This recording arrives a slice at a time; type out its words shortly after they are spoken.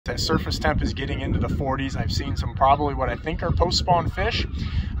That surface temp is getting into the 40s. I've seen some probably what I think are post-spawn fish.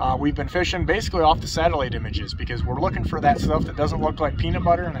 We've been fishing basically off the satellite images because we're looking for that stuff that doesn't look like peanut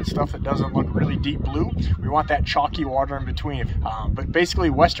butter and that stuff that doesn't look really deep blue. We want that chalky water in between. But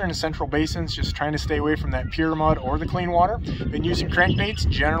basically western and central basins, just trying to stay away from that pure mud or the clean water. Been using crankbaits,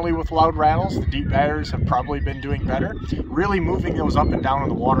 generally with loud rattles. The deep batters have probably been doing better. Really moving those up and down in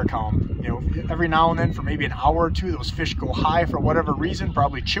the water column. You know, every now and then for maybe an hour or two, those fish go high for whatever reason,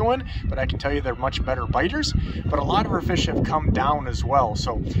 probably chewing, but I can tell you they're much better biters. But a lot of our fish have come down as well.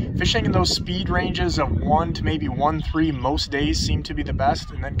 So fishing in those speed ranges of 1 to maybe 1.3 most days seem to be the best,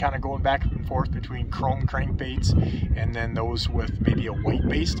 and then kind of going back and forth between chrome crankbaits and then those with maybe a white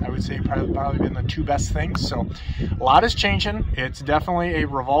based, I would say probably been the two best things. So a lot is changing. It's definitely a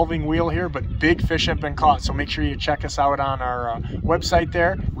revolving wheel here, but big fish have been caught. So make sure you check us out on our website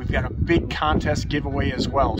there. We've got a big contest giveaway as well.